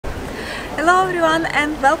Hello everyone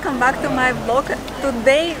and welcome back to my vlog.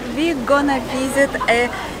 Today we're gonna visit a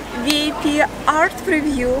VIP art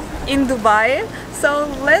preview in Dubai. So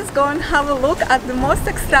let's go and have a look at the most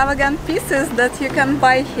extravagant pieces that you can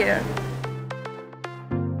buy here.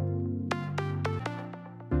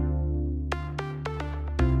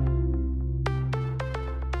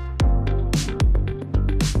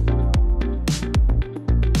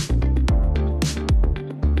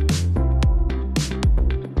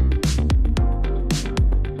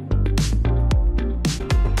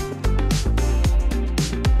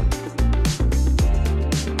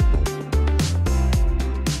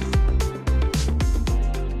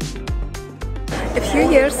 A few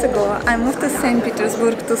years ago, I moved to St.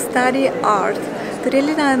 Petersburg to study art, to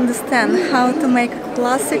really understand how to make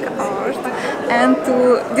classic art and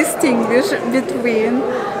to distinguish between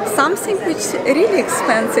something which is really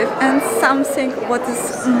expensive and something what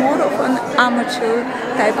is more of an amateur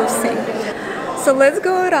type of thing. So let's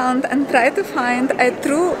go around and try to find a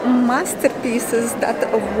true masterpieces that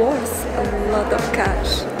are worth a lot of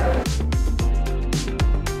cash.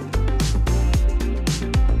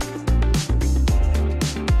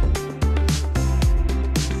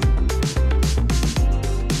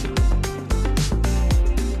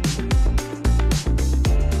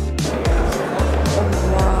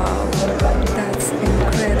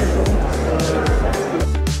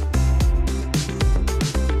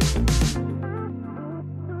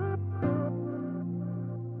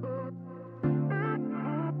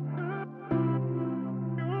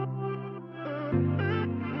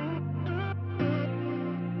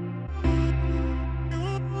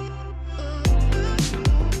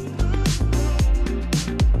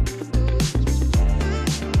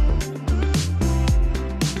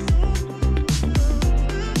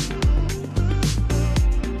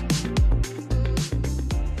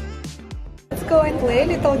 Go and play a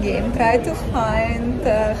little game, try to find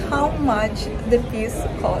how much the piece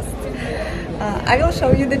costs. I will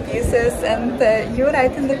show you the pieces and you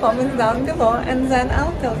write in the comments down below and then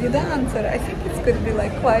I'll tell you the answer. I think it's going to be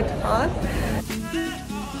like quite fun.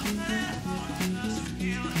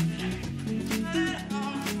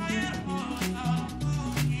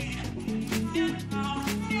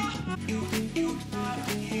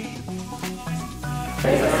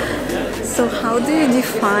 So how do you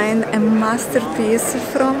define a masterpiece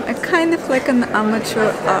from a kind of like an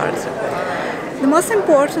amateur art? The most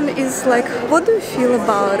important is like what do you feel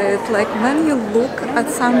about it, like when you look at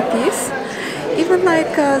some piece, even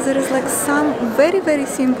like there is like some very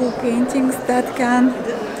simple paintings that can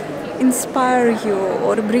inspire you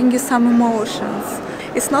or bring you some emotions.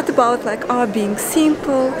 It's not about like being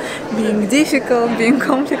simple, being difficult, being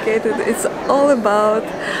complicated. It's all about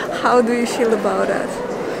how do you feel about it.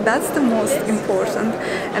 That's the most important.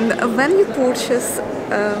 And when you purchase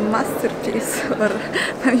a masterpiece or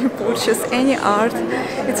when you purchase any art,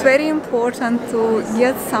 it's very important to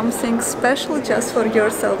get something special just for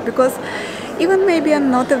yourself, because even maybe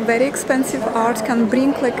not a very expensive art can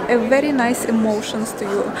bring like a very nice emotions to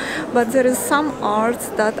you, but there is some arts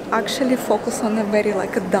that actually focus on a very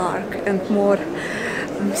like a dark and more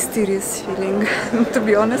mysterious feeling. To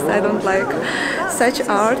be honest, I don't like such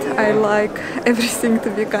art. I like everything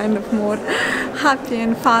to be kind of more happy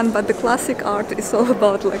and fun, but the classic art is all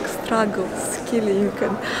about like struggles, killing,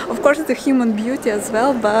 and of course the human beauty as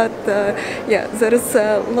well, but yeah, there is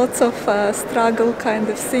lots of struggle kind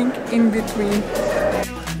of thing in between.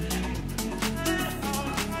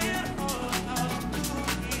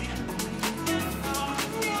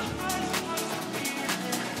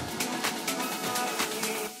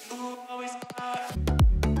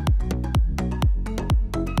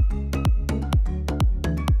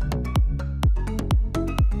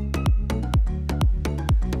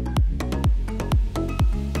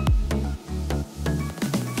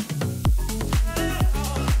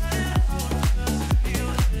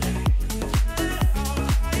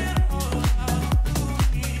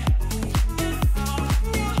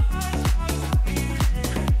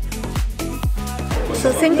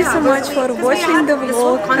 So thank you so much for watching the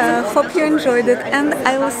vlog, hope you enjoyed it and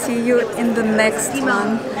I will see you in the next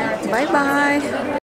one. Bye bye!